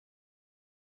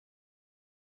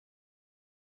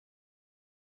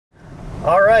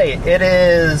All right, it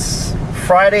is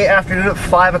Friday afternoon at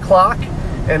 5 o'clock,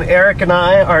 and Eric and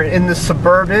I are in the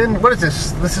Suburban. What is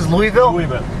this? This is Louisville?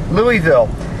 Louisville.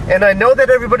 And I know that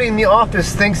everybody in the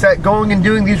office thinks that going and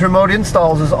doing these remote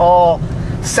installs is all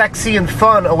sexy and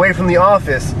fun away from the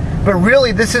office. But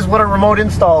really, this is what a remote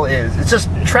install is. It's just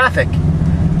traffic.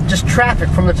 Just traffic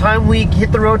from the time we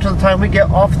hit the road to the time we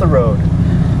get off the road.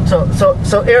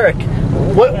 So Eric,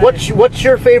 what's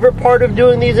your favorite part of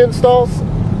doing these installs?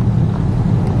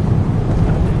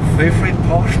 Favorite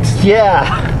part?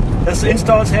 Yeah. Does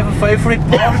installs have a favorite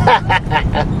part?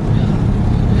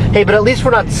 Hey, but at least we're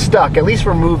not stuck. At least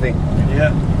we're moving.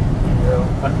 Yeah.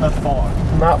 But not far.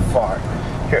 Not far.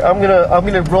 Here, I'm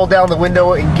gonna roll down the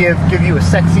window and give you a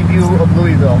sexy view of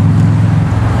Louisville.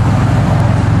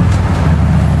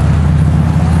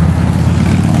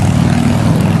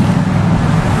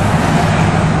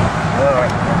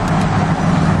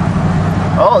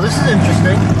 Oh, this is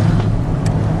interesting.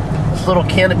 This little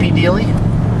canopy dealie.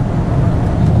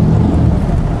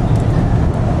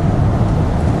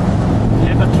 You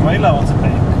have a trailer on the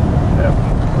back.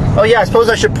 Yeah. Oh yeah, I suppose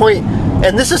I should point,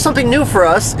 and this is something new for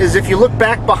us, is if you look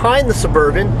back behind the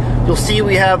Suburban, you'll see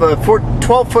we have a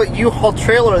 12-foot U-Haul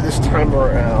trailer this time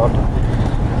around.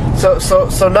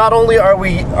 So not only are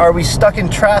we stuck in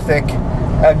traffic,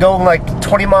 going like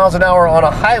 20 miles an hour on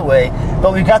a highway,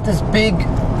 but we've got this big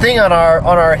thing on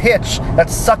our hitch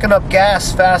that's sucking up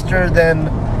gas faster than,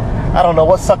 I don't know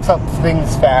what sucks up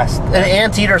things fast. An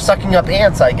anteater sucking up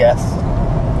ants, I guess.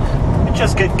 You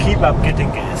just keep up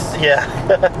getting gas. Yeah,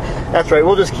 that's right.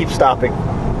 We'll just keep stopping.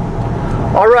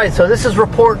 All right, so this is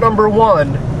report number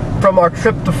 1 from our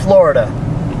trip to Florida.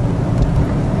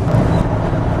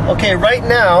 Okay, right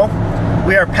now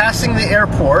we are passing the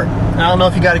airport. I don't know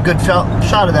if you got a good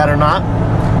shot of that or not.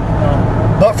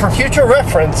 But for future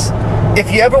reference, if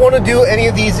you ever want to do any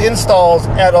of these installs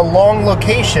at a long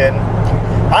location,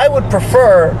 I would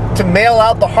prefer to mail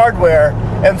out the hardware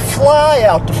and fly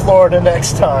out to Florida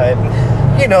next time.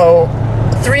 You know,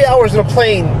 3 hours in a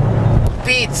plane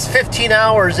beats 15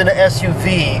 hours in an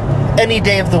SUV any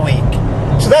day of the week.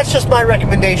 So that's just my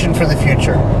recommendation for the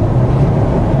future.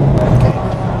 Okay.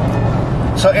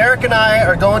 So Eric and I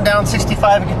are going down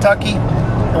 65 in Kentucky,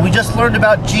 and we just learned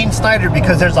about Gene Snyder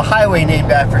because there's a highway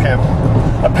named after him.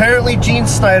 Apparently, Gene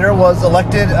Snyder was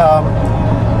elected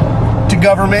to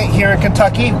government here in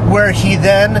Kentucky, where he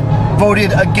then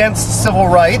voted against civil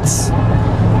rights.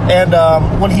 And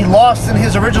when he lost in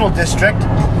his original district,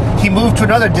 he moved to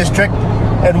another district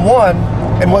and won,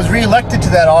 and was re-elected to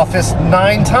that office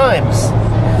 9 times.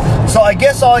 So I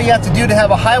guess all you have to do to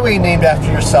have a highway named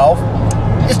after yourself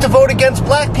is to vote against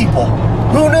black people.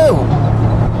 Who knew?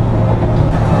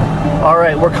 All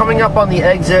right, we're coming up on the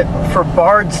exit for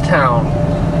Bardstown,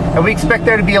 and we expect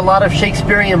there to be a lot of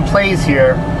Shakespearean plays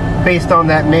here based on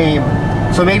that name.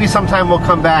 So maybe sometime we'll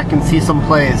come back and see some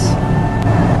plays.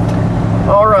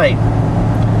 All right,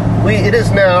 it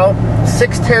is now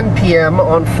 6:10 p.m.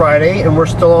 on Friday, and we're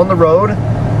still on the road.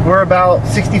 We're about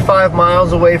 65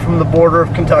 miles away from the border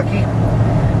of Kentucky.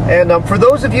 And for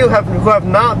those of you who have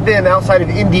not been outside of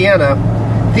Indiana,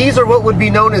 these are what would be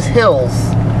known as hills.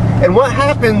 And what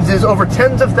happens is, over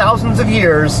tens of thousands of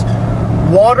years,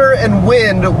 water and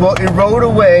wind will erode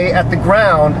away at the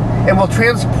ground and will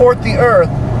transport the earth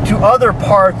to other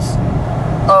parts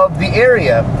of the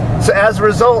area. So as a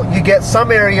result, you get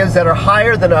some areas that are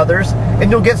higher than others,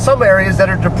 and you'll get some areas that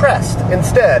are depressed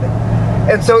instead.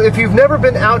 And so if you've never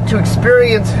been out to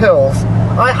experience hills,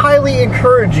 I highly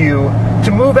encourage you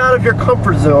to move out of your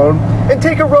comfort zone and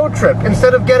take a road trip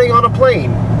instead of getting on a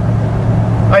plane.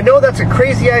 I know that's a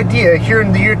crazy idea here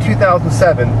in the year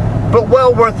 2007, but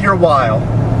well worth your while.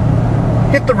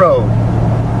 Hit the road.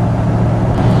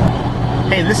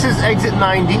 Hey, this is exit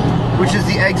 90, which is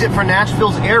the exit for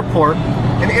Nashville's airport.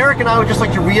 And Eric and I would just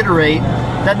like to reiterate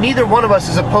that neither one of us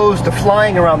is opposed to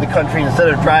flying around the country instead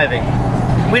of driving.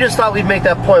 We just thought we'd make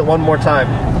that point one more time.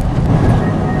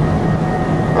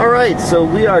 All right, so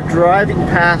we are driving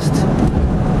past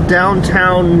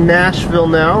downtown Nashville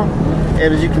now.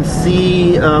 And as you can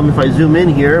see, if I zoom in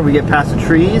here, we get past the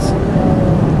trees.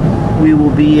 We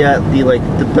will be at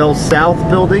the Bell South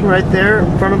building right there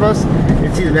in front of us. You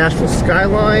can see the Nashville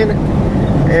skyline.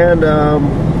 And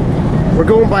we're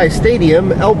going by a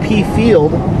stadium, LP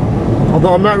Field,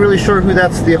 although I'm not really sure who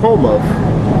that's the home of.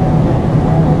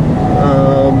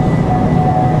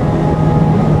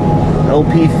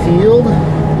 LP Field.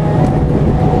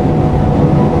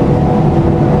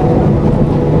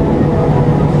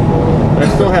 I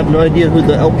still have no idea who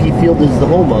the LP Field is the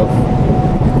home of.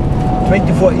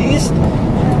 24 East?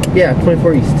 Yeah,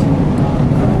 24 East.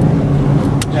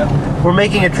 Yeah. We're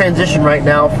making a transition right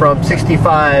now from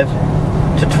 65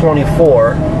 to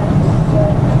 24.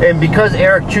 And because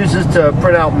Eric chooses to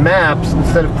print out maps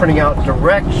instead of printing out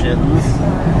directions,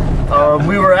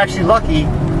 we were actually lucky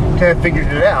to have figured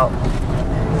it out.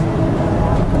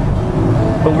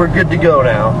 But we're good to go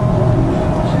now.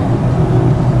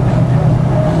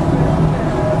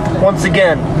 Once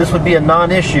again, this would be a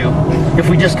non-issue if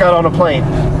we just got on a plane.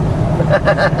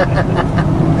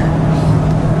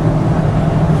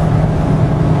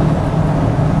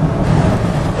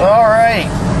 All right.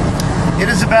 It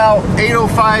is about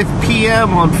 8:05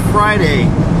 p.m. on Friday,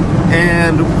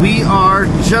 and we are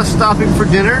just stopping for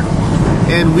dinner,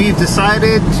 and we've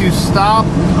decided to stop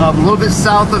a little bit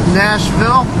south of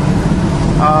Nashville.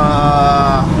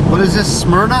 What is this?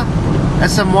 Smyrna?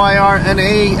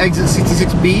 SMYRNA, exit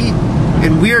 66B,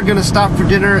 and we are going to stop for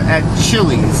dinner at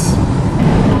Chili's.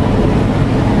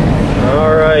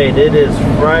 All right, it is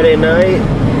Friday night,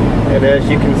 and as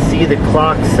you can see, the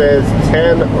clock says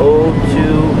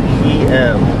 10:02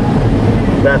 p.m.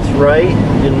 That's right.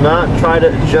 Do not try to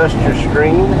adjust your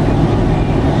screen.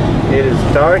 It is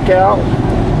dark out,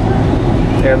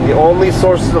 and the only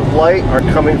sources of light are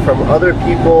coming from other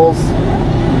people's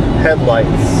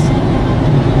headlights.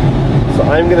 So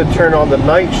I'm going to turn on the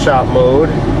night shot mode,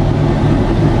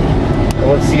 and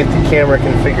let's see if the camera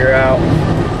can figure out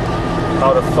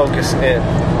how to focus in.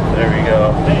 There we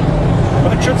go.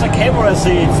 But it should the camera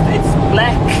see it's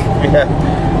black. Yeah,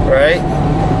 right?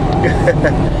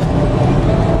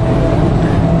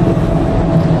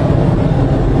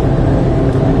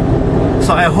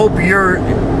 So I hope you're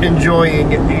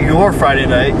enjoying your Friday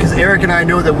night, because Eric and I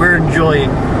know that we're enjoying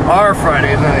our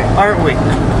Friday night, aren't we?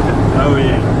 Oh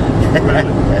yeah.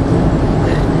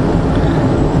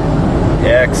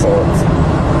 Excellent.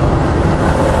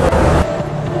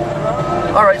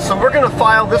 All right, so we're going to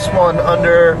file this one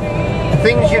under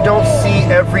things you don't see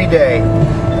every day.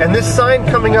 And this sign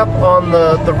coming up on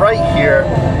the right here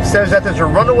says that there's a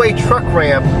runaway truck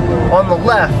ramp on the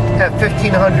left at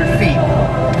 1,500 feet.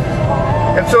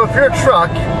 And so if you're a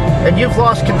truck and you've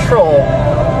lost control,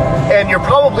 and you're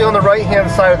probably on the right-hand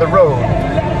side of the road,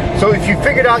 so if you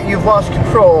figured out you've lost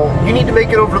control, you need to make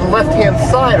it over to the left-hand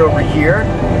side over here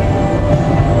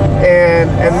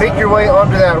and make your way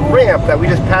onto that ramp that we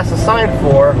just passed a sign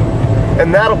for,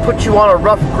 and that'll put you on a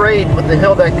rough grade with the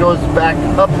hill that goes back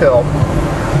uphill,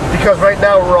 because right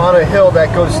now we're on a hill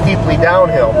that goes steeply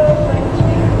downhill.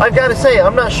 I've got to say,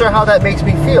 I'm not sure how that makes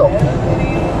me feel,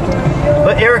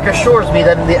 but Eric assures me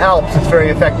that in the Alps it's very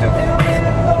effective.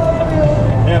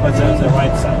 Yeah, but they're on the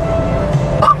right side.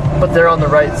 But they're on the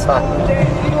right side.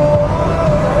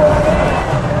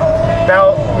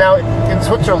 Now, in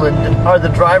Switzerland, are the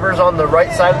drivers on the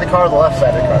right side of the car or the left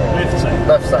side of the car? Left side.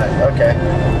 Left side, okay.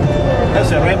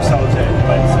 There's a ramp out there,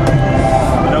 right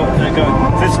side. No, they're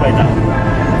going this way now.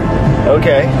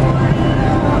 Okay.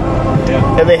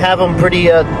 Yeah. And they have them pretty,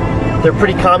 they're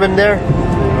pretty common there?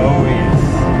 Oh yes.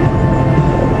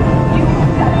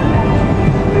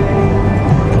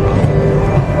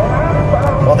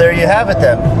 Well, there you have it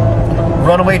then.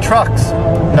 Runaway trucks,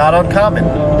 not uncommon.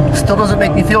 Still doesn't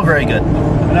make me feel very good.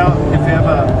 Now, if you have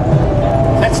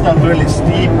that's not really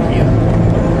steep here.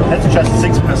 That's just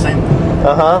 6%.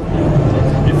 Uh-huh.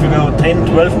 If you go 10,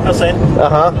 12%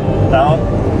 Uh-huh. down,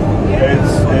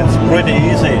 it's pretty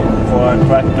easy for a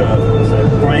tractor.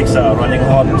 The brakes are running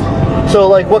hot. So,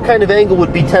 like, what kind of angle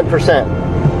would be 10%?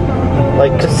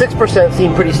 Like, 'cause 6%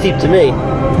 seemed pretty steep to me.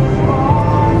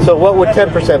 So what would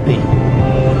 10% be?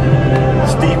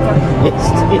 Steep.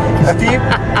 Steep. Steep.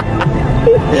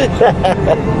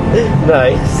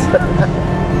 Nice.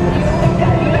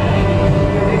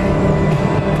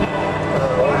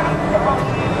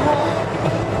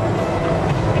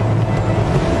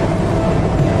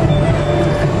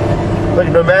 Look,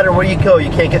 no matter where you go, you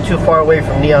can't get too far away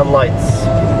from neon lights.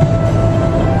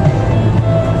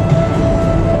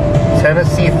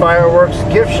 Tennessee Fireworks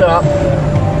Gift Shop.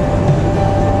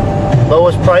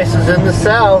 Lowest prices in the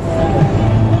South.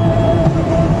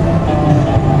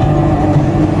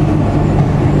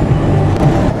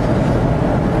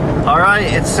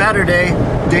 Alright, it's Saturday,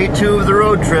 day 2 of the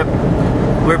road trip.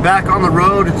 We're back on the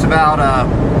road. It's about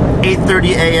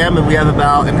 8:30 a.m. and we have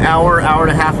about an hour and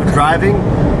a half of driving.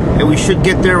 And we should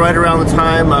get there right around the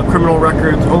time criminal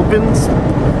records opens.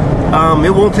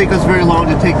 It won't take us very long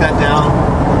to take that down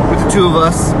with the two of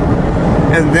us.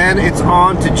 And then it's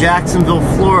on to Jacksonville,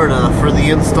 Florida for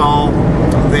the install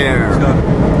there. So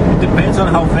it depends on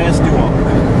how fast you walk.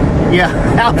 Yeah,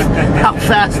 how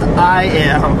fast I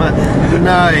am.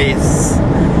 Nice.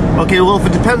 Okay, well, if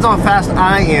it depends on how fast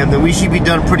I am, then we should be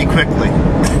done pretty quickly.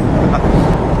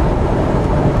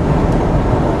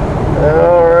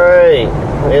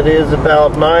 It is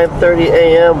about 9:30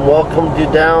 a.m. Welcome to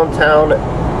downtown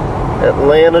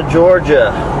Atlanta, Georgia.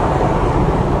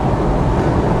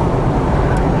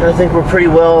 I think we're pretty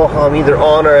well either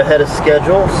on or ahead of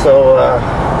schedule, so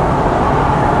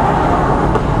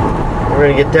we're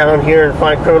going to get down here and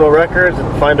find criminal records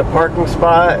and find a parking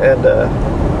spot and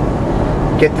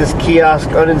get this kiosk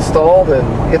uninstalled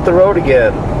and hit the road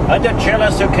again. Aren't you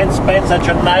jealous you can spend such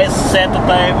a nice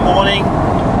Saturday morning?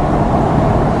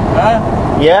 Huh?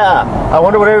 Yeah, I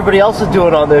wonder what everybody else is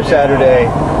doing on their Saturday.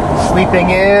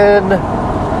 Sleeping in,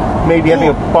 maybe having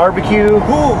a barbecue.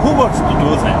 Who wants to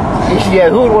do that? Yeah,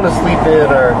 who would want to sleep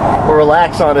in or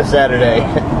relax on a Saturday?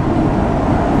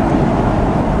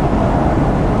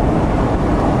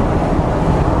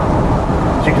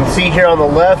 As you can see here on the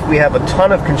left, we have a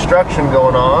ton of construction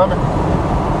going on.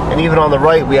 And even on the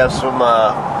right, we have some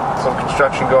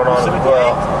construction going on as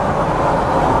well.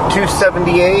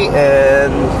 278,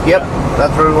 and yep,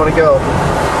 that's where we want to go.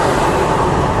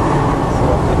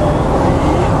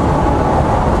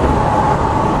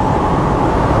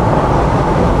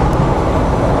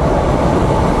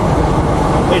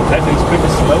 Hey, traffic's pretty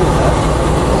slow,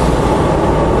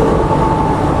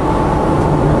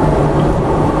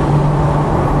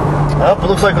 huh? It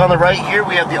looks like on the right here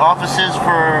we have the offices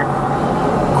for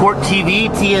Court TV,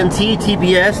 TNT,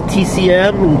 TBS,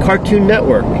 TCM, and Cartoon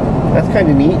Network. That's kind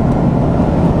of neat.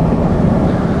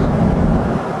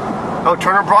 Oh,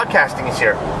 Turner Broadcasting is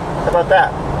here. How about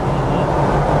that?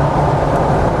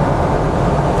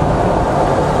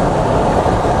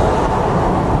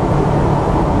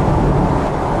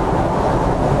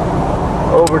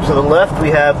 Over to the left,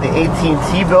 we have the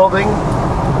AT&T building,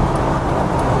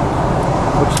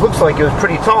 which looks like it was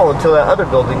pretty tall until that other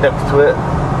building next to it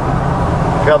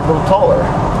got a little taller.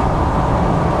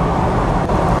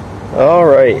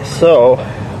 Alright, so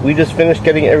we just finished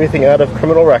getting everything out of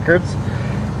criminal records,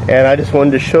 and I just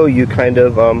wanted to show you kind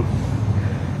of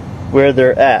where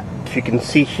they're at. If you can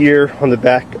see here on the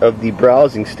back of the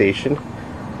browsing station,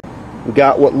 we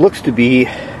got what looks to be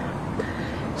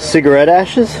cigarette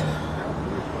ashes,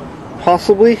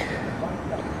 possibly.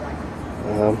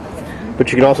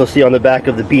 But you can also see on the back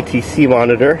of the BTC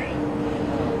monitor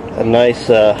a nice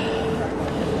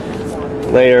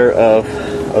layer of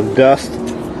dust,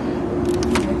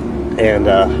 and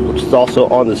which is also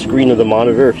on the screen of the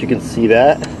monitor, if you can see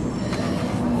that,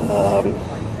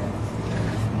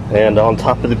 and on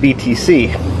top of the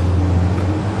BTC.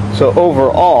 So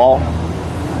overall,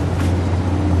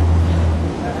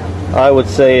 I would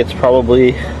say it's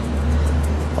probably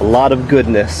a lot of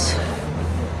goodness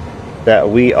that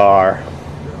we are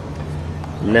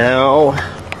now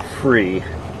free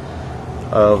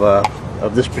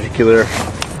of this particular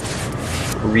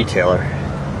retailer.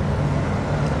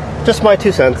 Just my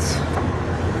 2 cents.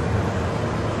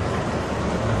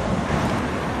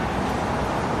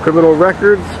 Criminal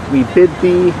records, we bid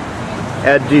thee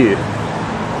adieu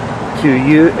to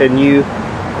you and you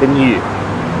and you.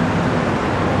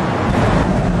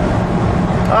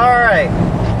 Alright,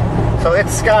 so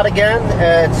it's Scott again.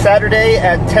 It's Saturday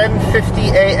at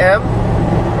 10:50 a.m.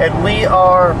 and we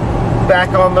are back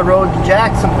on the road to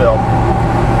Jacksonville.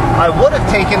 I would have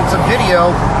taken some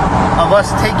video of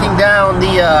us taking down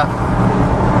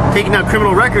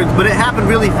criminal records, but it happened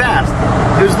really fast.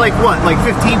 It was like what, like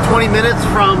 15-20 minutes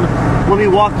from when we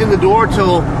walked in the door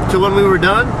till when we were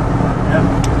done.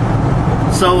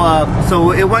 Yeah.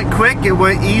 So it went quick, it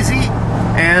went easy,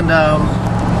 and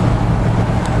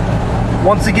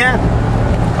once again,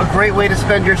 a great way to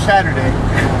spend your Saturday.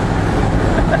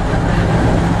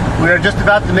 We are just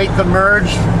about to make the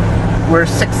merge where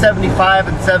 675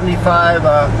 and 75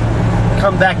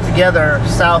 come back together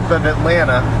south of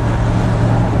Atlanta.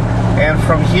 And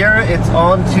from here, it's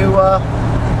on to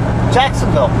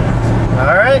Jacksonville.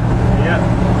 All right?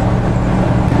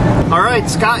 Yeah. All right,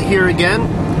 Scott here again.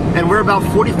 And we're about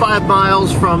 45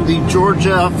 miles from the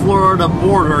Georgia-Florida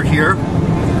border here.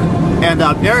 And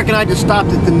Eric and I just stopped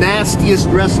at the nastiest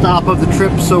rest stop of the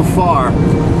trip so far.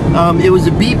 It was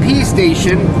a BP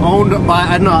station owned by,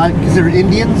 I don't know, is there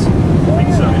Indians? I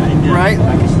think so. Indian, right?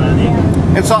 Pakistani.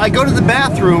 And so I go to the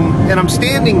bathroom and I'm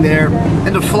standing there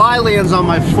and a fly lands on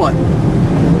my foot.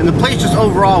 And the place just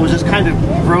overall was just kind of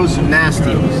gross and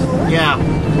nasty. Yeah.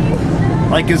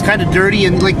 Like it was kind of dirty,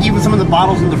 and like even some of the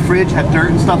bottles in the fridge had dirt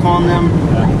and stuff on them.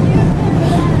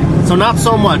 So not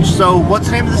so much. So what's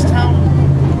the name of this town?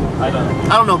 I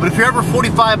don't know, but if you're ever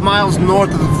 45 miles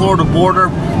north of the Florida border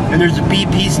and there's a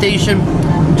BP station,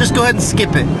 just go ahead and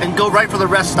skip it and go right for the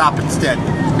rest stop instead,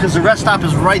 because the rest stop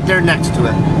is right there next to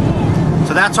it.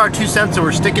 So that's our 2 cents and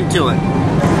we're sticking to it.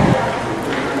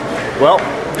 Well,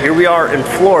 here we are in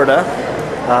Florida.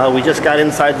 We just got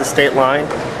inside the state line.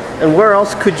 And where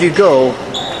else could you go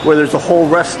where there's a whole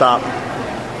rest stop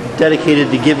dedicated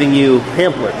to giving you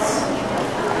pamphlets?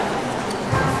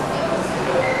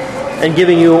 And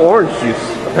giving you orange juice,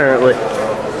 apparently.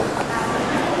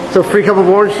 So free cup of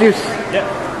orange juice? Yeah.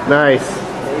 Nice.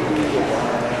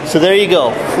 So there you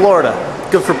go, Florida.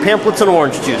 Good for pamphlets and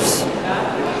orange juice.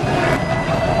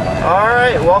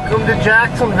 Alright, welcome to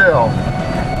Jacksonville.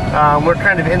 We're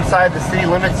kind of inside the city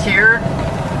limits here.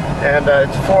 And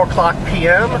it's 4 o'clock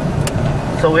p.m.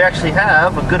 So we actually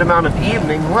have a good amount of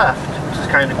evening left, which is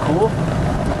kind of cool.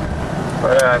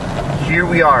 But here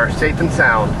we are, safe and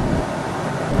sound.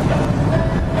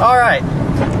 Alright,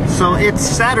 so it's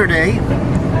Saturday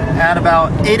at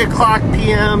about 8 o'clock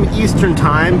p.m. Eastern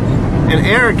Time, and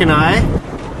Eric and I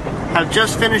have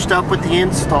just finished up with the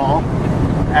install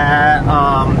at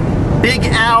Big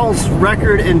Al's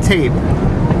Record and Tape.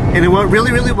 And it went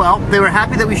really, really well. They were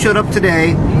happy that we showed up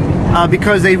today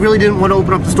because they really didn't want to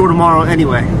open up the store tomorrow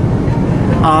anyway.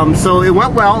 So it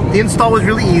went well. The install was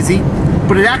really easy,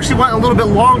 but it actually went a little bit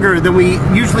longer than we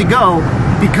usually go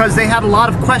because they had a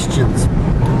lot of questions.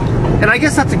 And I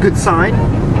guess that's a good sign,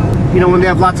 you know, when they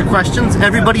have lots of questions.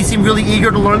 Everybody seemed really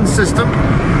eager to learn the system.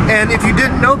 And if you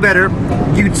didn't know better,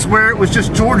 you'd swear it was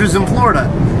just George's in Florida.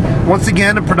 Once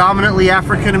again, a predominantly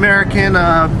African-American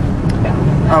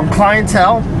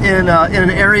clientele in an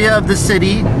area of the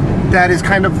city that is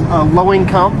kind of low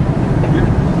income.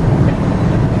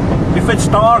 If it's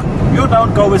dark, you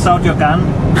don't go without your gun.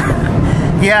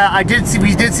 Yeah,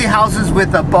 we did see houses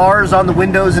with bars on the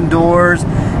windows and doors.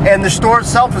 And the store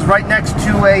itself is right next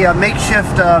to a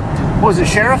makeshift, what was it,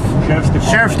 Sheriff's Department.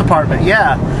 Sheriff's Department,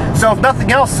 yeah. So if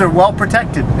nothing else, they're well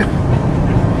protected.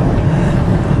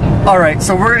 All right,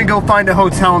 so we're gonna go find a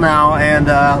hotel now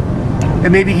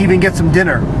and maybe even get some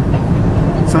dinner.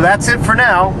 So that's it for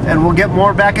now, and we'll get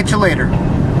more back at you later.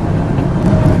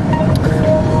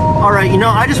 All right, you know,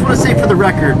 I just want to say for the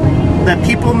record that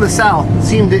people in the South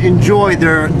seem to enjoy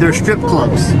their strip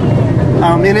clubs.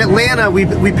 In Atlanta, we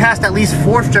passed at least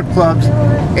 4 strip clubs,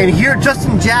 and here just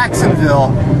in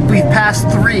Jacksonville, we've passed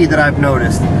 3 that I've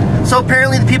noticed. So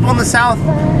apparently the people in the South,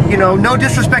 you know, no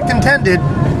disrespect intended,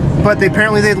 but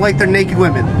apparently they like their naked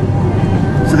women.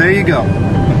 So there you go.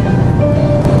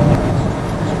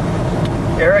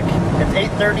 Eric, it's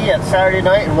 8:30 at Saturday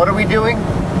night, and what are we doing?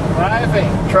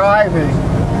 Driving.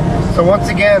 So once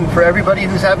again, for everybody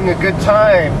who's having a good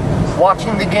time,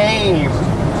 watching the game,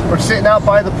 or sitting out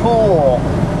by the pool,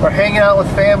 or hanging out with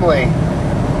family,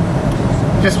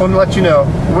 just want to let you know,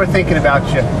 we're thinking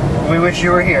about you. We wish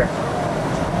you were here.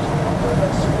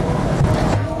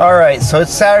 Alright, so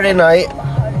it's Saturday night,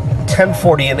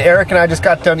 10:40, and Eric and I just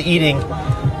got done eating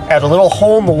at a little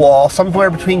hole in the wall, somewhere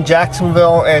between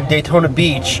Jacksonville and Daytona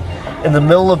Beach, in the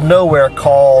middle of nowhere,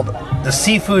 called the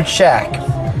Seafood Shack.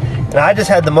 And I just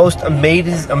had the most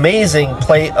amazing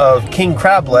plate of king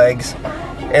crab legs,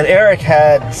 and Eric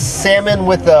had salmon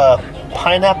with a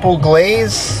pineapple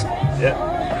glaze. Yeah.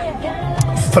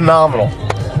 Phenomenal.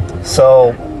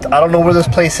 So I don't know where this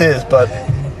place is, but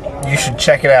you should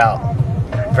check it out.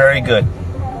 Very good.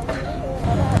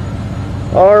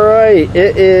 All right,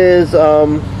 it is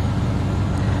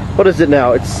what is it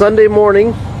now? It's Sunday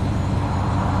morning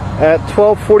at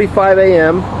 12:45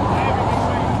 a.m.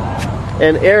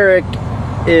 and Eric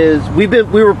is we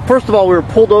were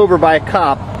pulled over by a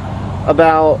cop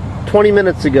about 20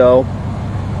 minutes ago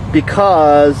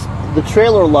because the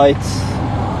trailer lights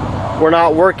were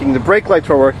not working. The brake lights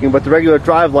were working, but the regular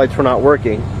drive lights were not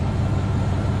working.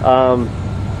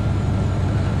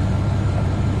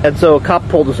 And so a cop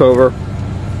pulled us over.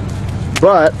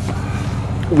 But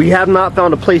we have not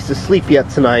found a place to sleep yet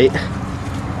tonight,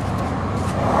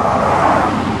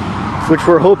 which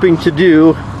we're hoping to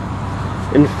do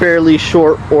in fairly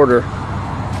short order.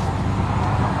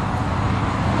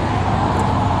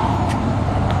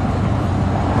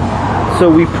 So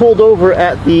we pulled over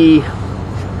at the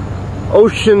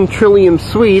Ocean Trillium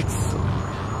Suites,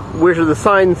 where the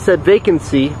sign said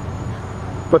vacancy,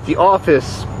 but the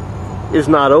office is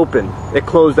not open. It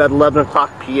closed at 11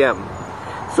 o'clock p.m.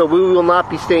 So we will not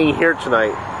be staying here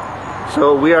tonight.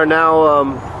 So we are now,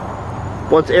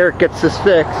 once Eric gets this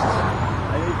fixed,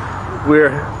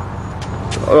 we're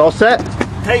all set?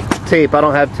 Tape. Tape, I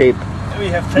don't have tape. We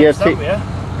have tape, yeah?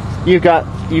 You've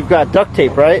got duct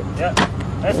tape, right? Yeah,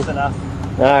 that's enough.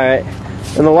 Alright.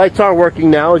 And the lights are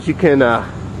working now, as you can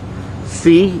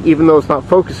see, even though it's not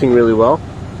focusing really well.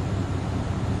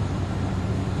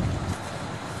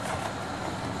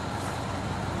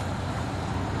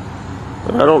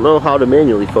 But I don't know how to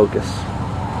manually focus.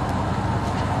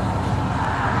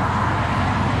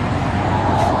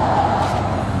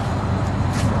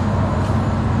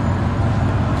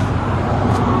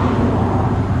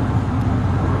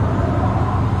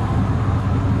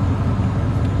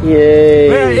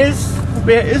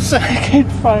 Where is it? I can't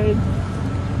find.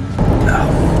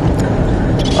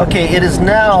 Okay, it is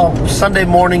now Sunday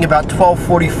morning about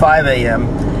 12:45 a.m.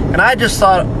 and I just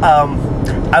thought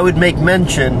I would make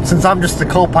mention, since I'm just the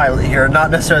co-pilot here, not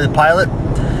necessarily the pilot,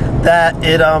 that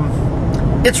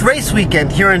it's race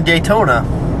weekend here in Daytona,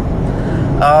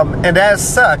 and as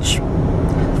such,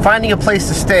 finding a place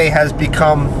to stay has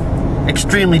become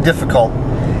extremely difficult.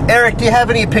 Eric, do you have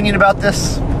any opinion about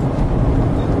this?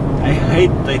 I hate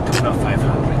Daytona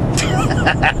 500.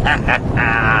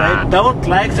 I don't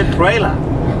like the trailer.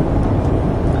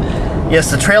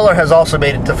 Yes, the trailer has also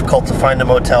made it difficult to find a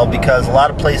motel because a lot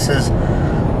of places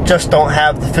just don't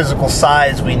have the physical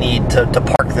size we need to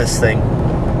park this thing.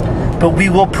 But we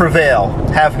will prevail,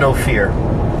 have no fear.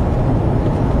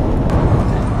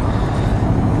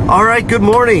 Alright, good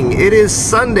morning. It is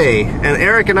Sunday, and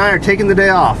Eric and I are taking the day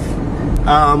off.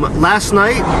 Last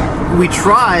night, we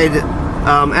tried,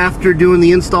 after doing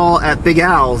the install at Big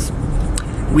Al's,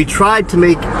 we tried to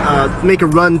make a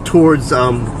run towards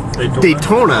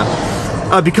Daytona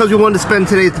because we wanted to spend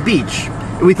today at the beach.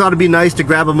 And we thought it'd be nice to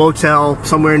grab a motel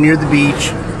somewhere near the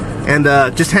beach and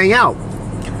just hang out.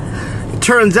 It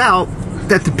turns out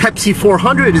that the Pepsi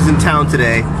 400 is in town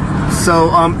today.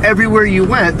 So everywhere you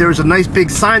went, there was a nice big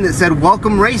sign that said,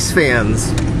 "Welcome race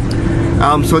fans."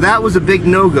 So that was a big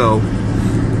no-go.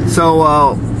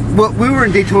 So well, we were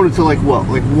in Daytona till like what,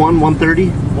 like 1:30?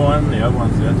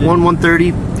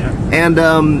 1:30. Yeah. And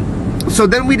so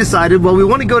then we decided, well, we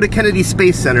want to go to Kennedy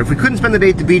Space Center. If we couldn't spend the day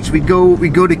at the beach, we'd go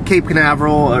to Cape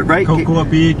Canaveral, right? Cocoa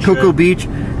Beach. Cocoa Beach,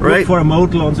 right? Look for a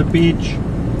motel on the beach.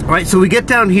 Right. So we get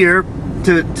down here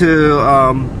to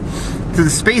the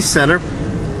Space Center.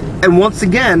 And once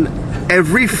again,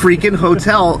 every freaking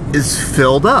hotel is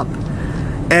filled up.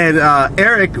 And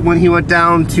Eric, when he went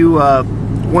down to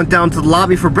the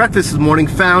lobby for breakfast this morning,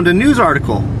 found a news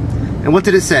article. And what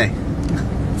did it say?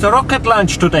 It's a rocket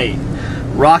launch today.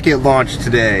 Rocket launch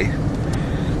today.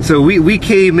 So we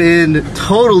came in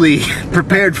totally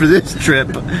prepared for this trip.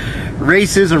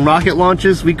 Races and rocket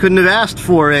launches. We couldn't have asked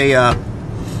for a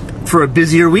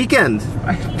busier weekend.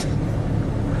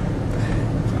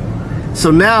 So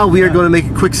now we are going to make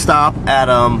a quick stop at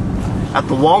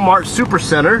the Walmart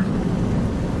Supercenter,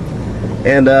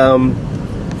 and I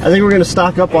think we're going to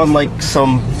stock up on like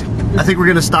some. I think we're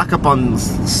going to stock up on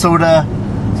soda,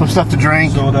 some stuff to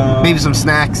drink, soda, maybe some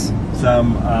snacks,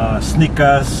 some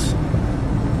Snickers.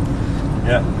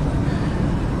 Yeah,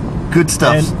 good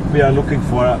stuff. And we are looking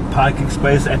for a parking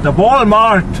space at the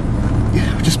Walmart.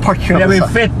 Yeah, just park here. Where we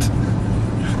fit.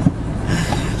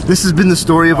 This has been the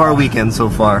story of our weekend so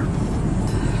far.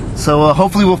 So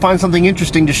hopefully we'll find something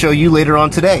interesting to show you later on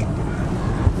today.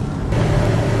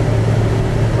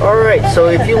 Alright, so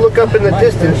if you look up in the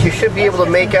distance, you should be able to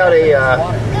make out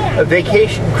a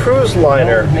vacation cruise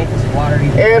liner.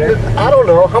 And I don't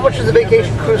know, how much does a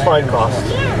vacation cruise line cost?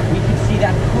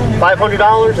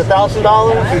 $500? $1,000?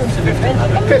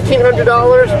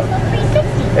 $1,500?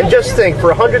 And just think,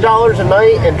 for $100 a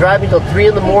night and driving till 3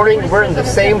 in the morning, we're in the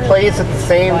same place at the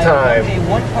same time.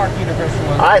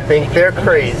 I think they're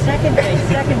crazy. Second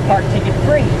part ticket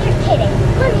free. You're kidding.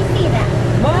 Let me see that.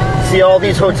 See all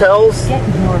these hotels?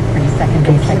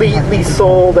 Completely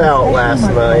sold out last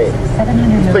night.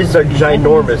 These places are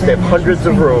ginormous. They have hundreds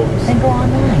of rooms.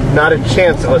 Not a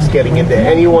chance of us getting into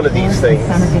any one of these things.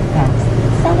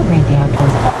 Celebrate the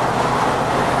outdoors.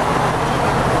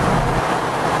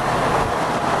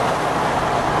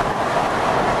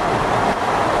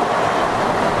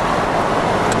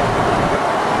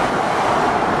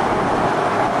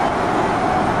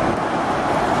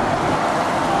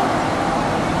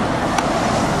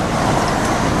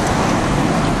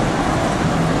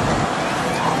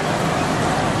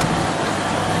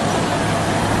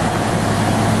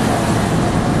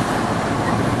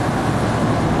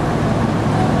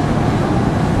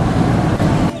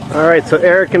 Alright, so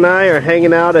Eric and I are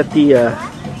hanging out at the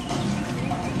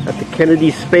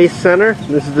Kennedy Space Center.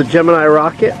 This is the Gemini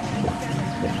rocket,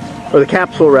 or the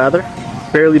capsule rather.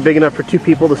 Barely big enough for 2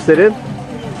 people to sit in.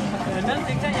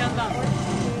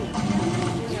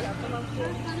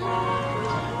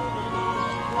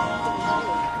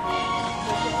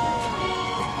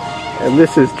 And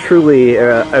this is truly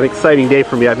an exciting day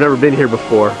for me. I've never been here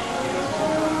before.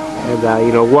 And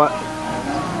you know what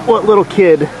little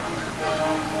kid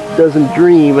doesn't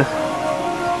dream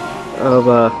of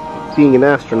being an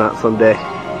astronaut someday.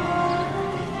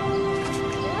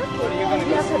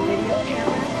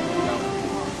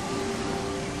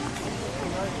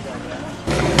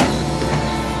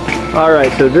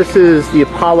 Alright, so this is the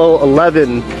Apollo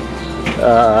 11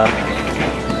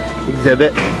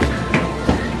 exhibit.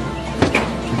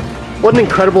 What an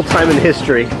incredible time in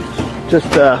history. Just,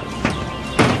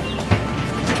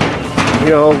 you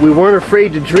know, we weren't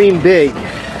afraid to dream big.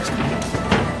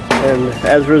 And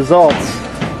as a result,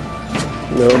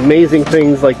 you know, amazing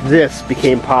things like this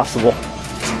became possible.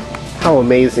 How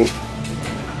amazing.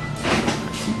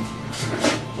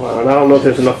 Wow, and I don't know if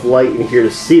there's enough light in here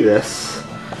to see this.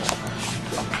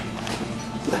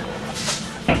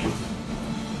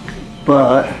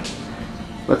 But,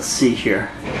 let's see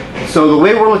here. So the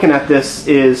way we're looking at this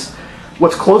is,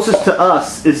 what's closest to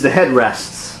us is the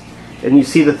headrests. And you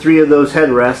see the 3 of those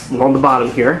headrests along the bottom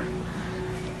here.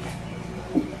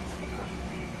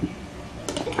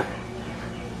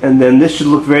 And then this should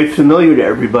look very familiar to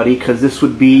everybody, because this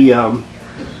would be a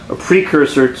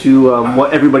precursor to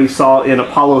what everybody saw in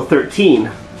Apollo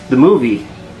 13, the movie.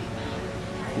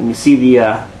 And you see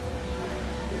the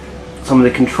some of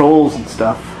the controls and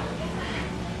stuff.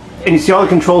 And you see all the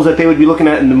controls that they would be looking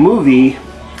at in the movie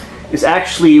is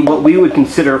actually what we would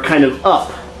consider kind of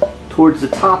up towards the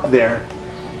top there.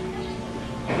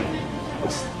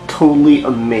 It's totally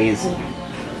amazing.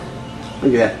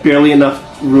 Look at that, barely enough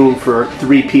room for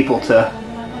 3 people to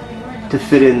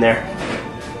fit in there.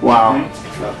 Wow,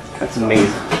 that's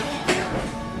amazing.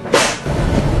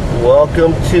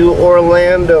 Welcome to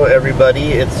Orlando,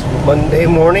 everybody. It's Monday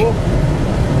morning,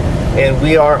 and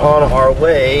we are on our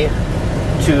way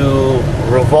to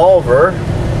Revolver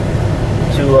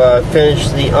to finish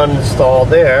the uninstall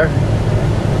there.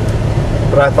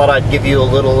 But I thought I'd give you a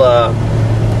little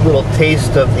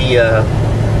taste of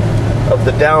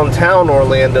the downtown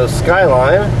Orlando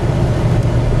skyline,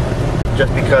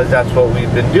 just because that's what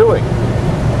we've been doing.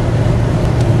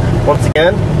 Once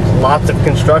again, lots of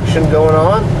construction going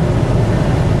on,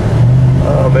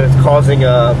 and it's causing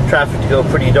traffic to go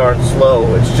pretty darn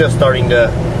slow. It's just starting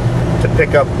to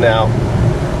pick up now.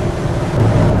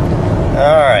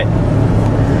 Alright,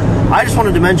 I just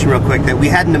wanted to mention real quick that we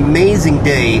had an amazing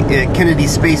day at Kennedy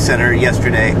Space Center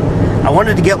yesterday. I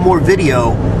wanted to get more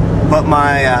video, but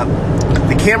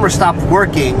the camera stopped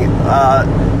working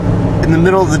in the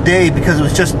middle of the day because it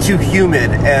was just too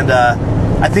humid, and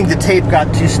I think the tape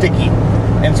got too sticky,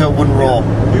 and so it wouldn't roll.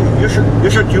 You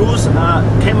should use a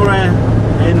camera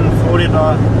in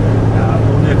Florida,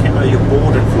 only a camera you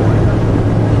bought in Florida.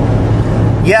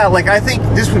 Yeah, like I think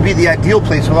this would be the ideal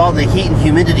place with all the heat and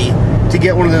humidity to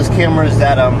get one of those cameras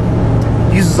that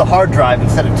uses a hard drive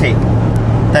instead of tape.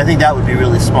 I think that would be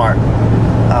really smart.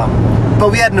 But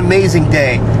we had an amazing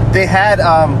day. They had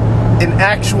an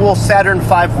actual Saturn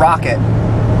V rocket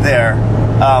there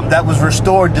that was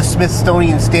restored to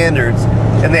Smithsonian standards,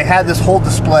 and they had this whole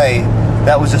display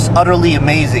that was just utterly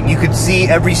amazing. You could see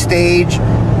every stage,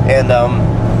 and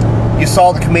you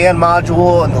saw the command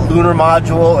module and the lunar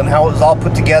module and how it was all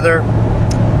put together.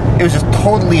 It was just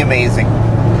totally amazing.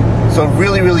 So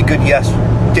really, really good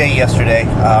day yesterday.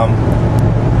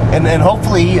 And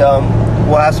hopefully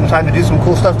we'll have some time to do some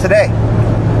cool stuff today.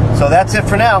 So that's it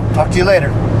for now. Talk to you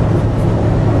later.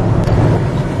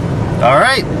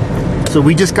 Alright, so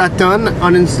we just got done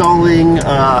uninstalling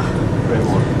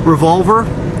Revolver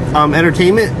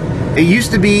Entertainment. It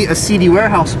used to be a CD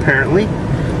warehouse, apparently.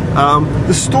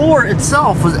 The store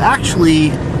itself was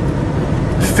actually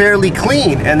fairly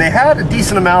clean, and they had a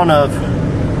decent amount of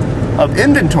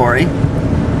inventory.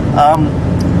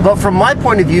 But from my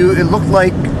point of view, it looked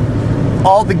like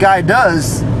all the guy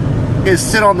does is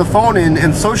sit on the phone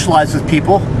and socialize with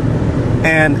people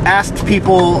and ask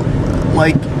people,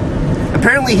 like,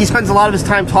 apparently he spends a lot of his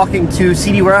time talking to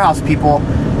CD warehouse people,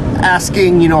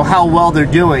 asking, you know, how well they're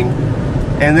doing,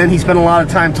 and then he spent a lot of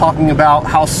time talking about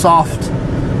how soft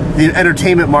the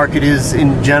entertainment market is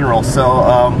in general. So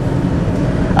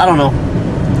I don't know,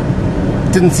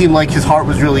 didn't seem like his heart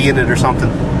was really in it or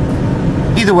something.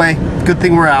 Either way, good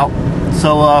thing we're out.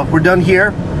 So we're done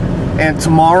here, and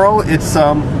tomorrow it's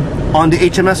on to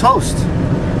HMS Host.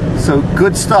 So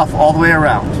good stuff all the way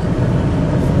around.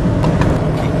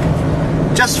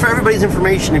 Just for everybody's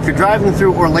information, if you're driving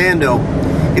through Orlando,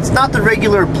 it's not the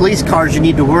regular police cars you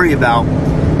need to worry about.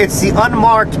 It's the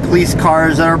unmarked police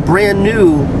cars that are brand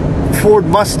new Ford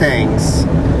Mustangs.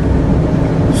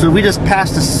 So we just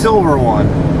passed a silver one.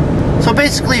 So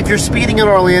basically, if you're speeding in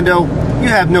Orlando, you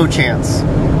have no chance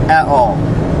at all,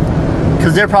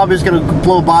 because they're probably just going to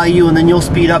blow by you, and then you'll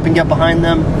speed up and get behind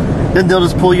them. Then they'll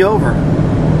just pull you over.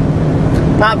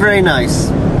 Not very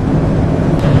nice.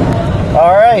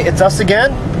 Alright, it's us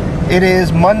again. It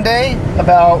is Monday,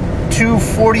 about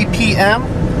 2:40 p.m.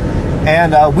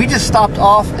 and we just stopped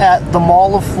off at the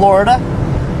Mall of Florida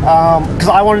because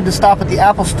I wanted to stop at the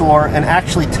Apple Store and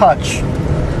actually touch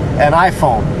an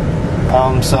iPhone.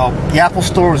 So the Apple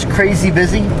Store was crazy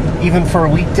busy, even for a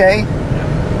weekday.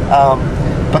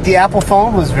 But the Apple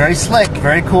phone was very slick,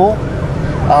 very cool.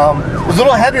 It was a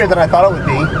little heavier than I thought it would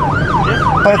be,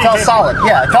 but it felt solid.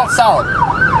 Yeah, it felt solid.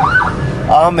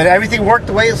 And everything worked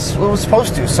the way it was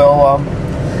supposed to. So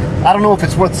I don't know if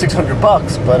it's worth $600,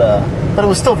 but it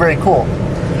was still very cool.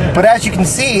 But as you can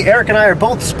see, Eric and I are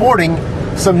both sporting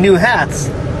some new hats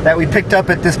that we picked up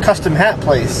at this custom hat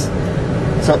place.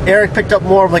 So Eric picked up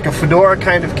more of like a fedora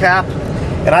kind of cap,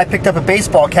 and I picked up a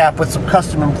baseball cap with some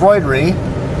custom embroidery.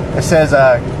 It says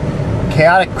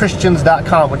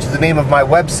chaoticchristians.com, which is the name of my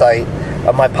website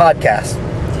of my podcast.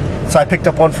 So I picked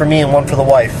up one for me and one for the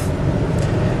wife.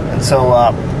 And so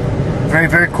very,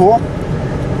 very cool.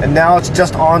 And now it's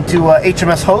just on to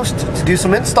HMS Host to do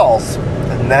some installs.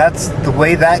 And that's the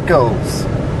way that goes.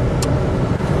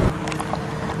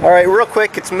 All right, real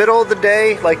quick, it's middle of the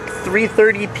day, like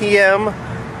 3:30 p.m.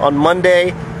 on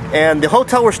Monday, and the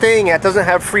hotel we're staying at doesn't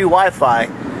have free Wi-Fi.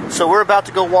 So we're about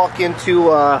to go walk into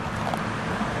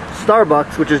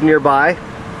Starbucks, which is nearby,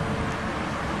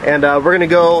 and we're gonna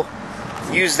go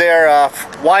use their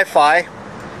Wi-Fi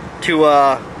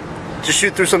to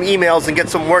shoot through some emails and get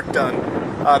some work done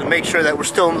to make sure that we're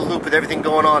still in the loop with everything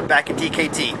going on back in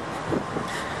DKT.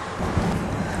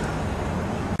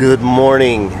 Good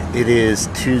morning. It is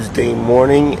Tuesday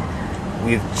morning.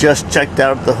 We've just checked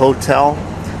out at the hotel,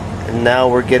 and now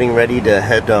we're getting ready to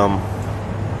head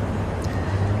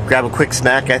grab a quick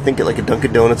snack, I think at like a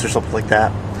Dunkin' Donuts or something like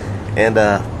that. And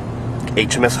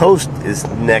HMS Host is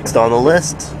next on the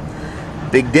list.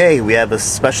 Big day. We have a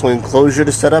special enclosure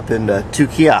to set up and 2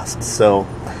 kiosks, so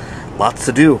lots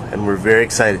to do, and we're very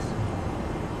excited.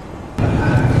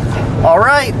 All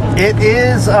right, it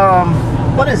is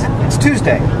what is it? It's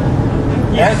Tuesday.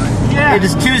 Yeah. It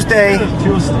is Tuesday,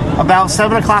 about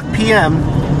 7 o'clock p.m.,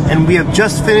 and we have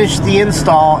just finished the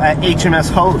install at HMS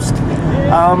Host.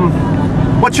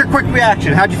 What's your quick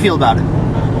reaction? How'd you feel about it?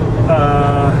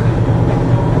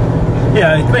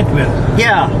 Yeah, it went well.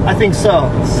 Yeah, I think so.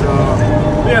 So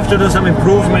we have to do some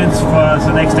improvements for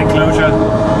the next enclosure,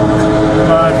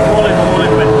 but all in all,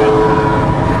 it went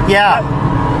well. Yeah.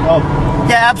 Oh.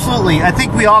 Yeah, absolutely. I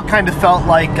think we all kind of felt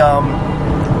like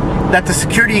that the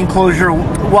security enclosure,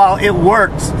 while it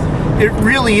works, it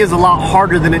really is a lot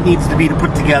harder than it needs to be to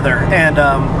put together, and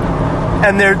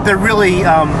they're really.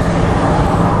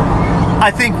 I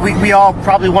think we all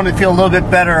probably want to feel a little bit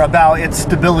better about its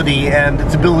stability and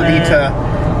its ability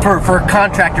for a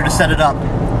contractor to set it up.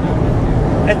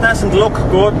 It doesn't look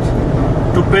good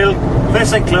to build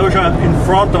this enclosure in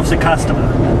front of the customer.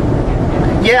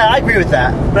 Yeah, I agree with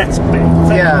that. That's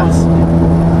bad. Yeah.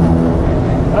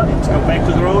 Let's go back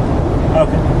to the road.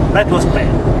 Okay, that was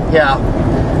bad. Yeah,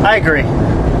 I agree.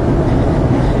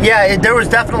 Yeah, there was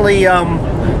definitely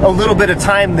a little bit of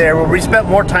time there where we spent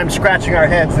more time scratching our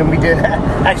heads than we did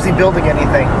actually building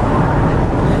anything.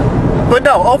 But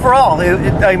no, overall,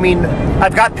 I mean,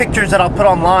 I've got pictures that I'll put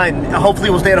online. Hopefully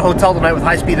we'll stay at a hotel tonight with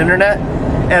high-speed internet,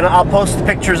 and I'll post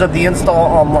pictures of the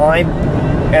install online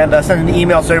and send an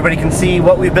email so everybody can see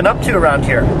what we've been up to around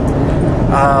here.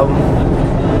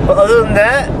 But other than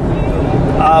that,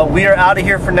 we are out of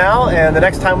here for now, and the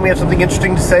next time we have something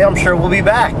interesting to say, I'm sure we'll be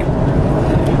back.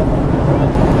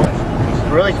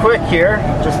 Really quick here,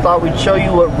 just thought we'd show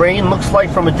you what rain looks like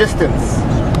from a distance.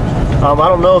 I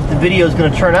don't know if the video is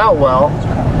going to turn out well,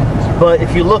 but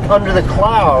if you look under the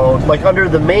cloud, like under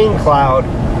the main cloud,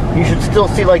 you should still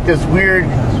see like this weird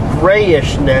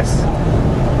grayishness.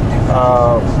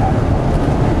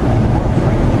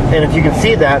 And if you can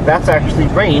see that, that's actually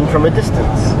rain from a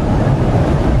distance.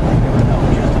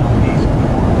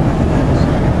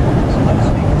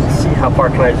 Let's see, how far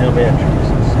can I zoom in?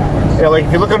 Yeah, like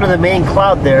if you look under the main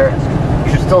cloud there,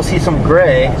 you should still see some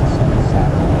gray.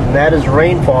 And that is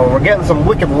rainfall. We're getting some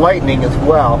wicked lightning as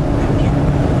well.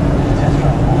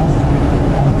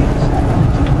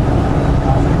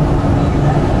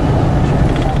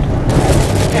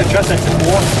 Yeah, just like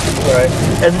before. Right.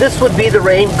 And this would be the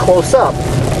rain close up.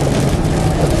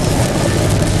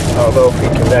 I don't know if you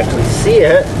can actually see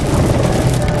it.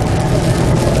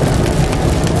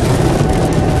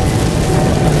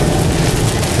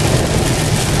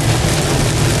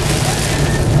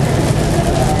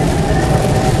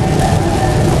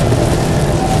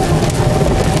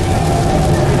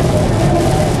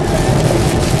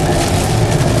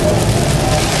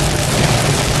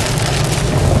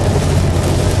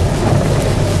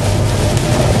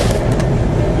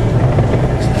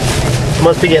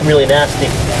 Must be getting really nasty,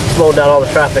 slowing down all the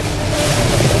traffic.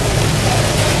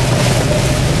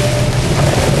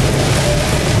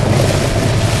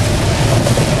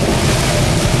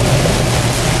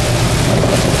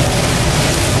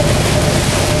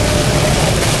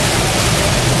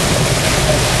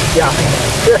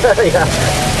 Yeah.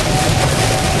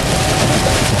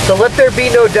 So let there be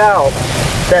no doubt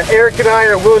that Erich and I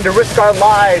are willing to risk our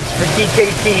lives for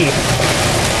DKT.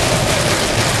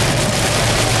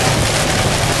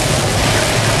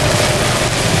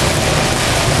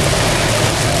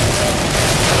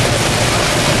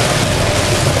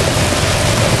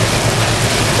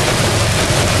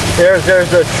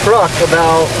 There's a truck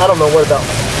about, I don't know what, about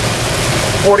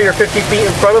 40 or 50 feet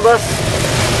in front of us,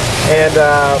 and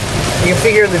you can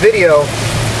see here in the video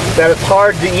that it's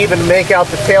hard to even make out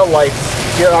the tail lights.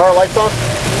 Are our lights on?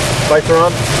 Lights are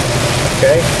on?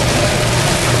 Okay.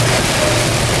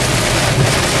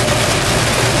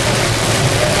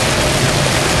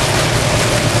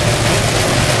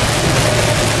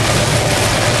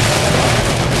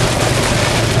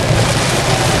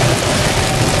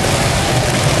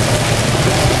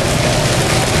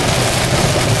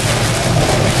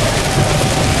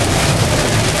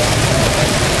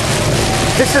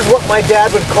 This is what my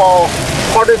dad would call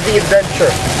part of the adventure.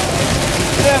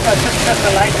 Yeah, but just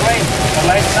a light rain, a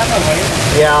light summer rain.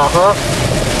 Yeah, huh?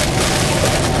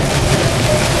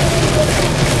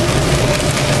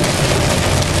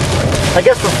 I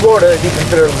guess for Florida, it'd be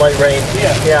considered light rain.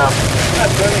 Yeah. Yeah. Not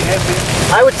really heavy.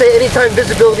 I would say anytime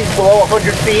visibility is below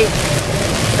 100 feet,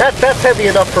 that's heavy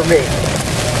enough for me.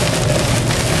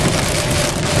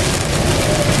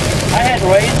 I had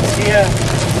rains here,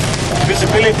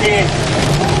 visibility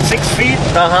 6 feet.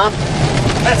 Uh-huh.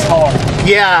 That's hard.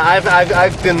 Yeah,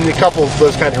 I've been in a couple of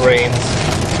those kind of rains.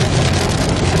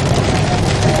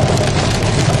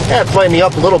 Yeah, it's lightening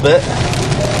up a little bit.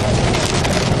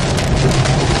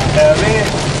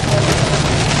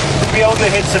 We only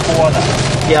hit the border.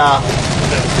 Yeah.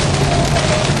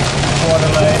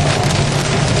 Borderline.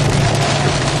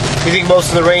 You think most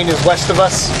of the rain is west of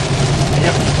us?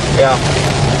 Yep. Yeah.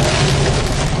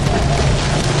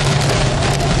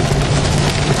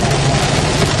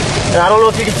 And I don't know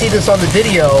if you can see this on the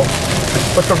video,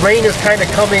 but the rain is kind of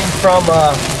coming from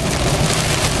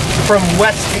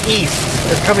west to east.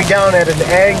 It's coming down at an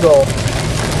angle,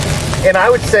 and I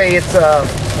would say it's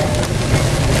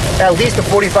at least a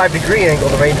 45-degree angle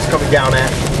the rain is coming down at.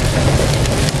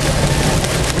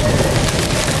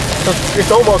 So it's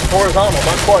almost horizontal,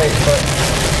 not quite, but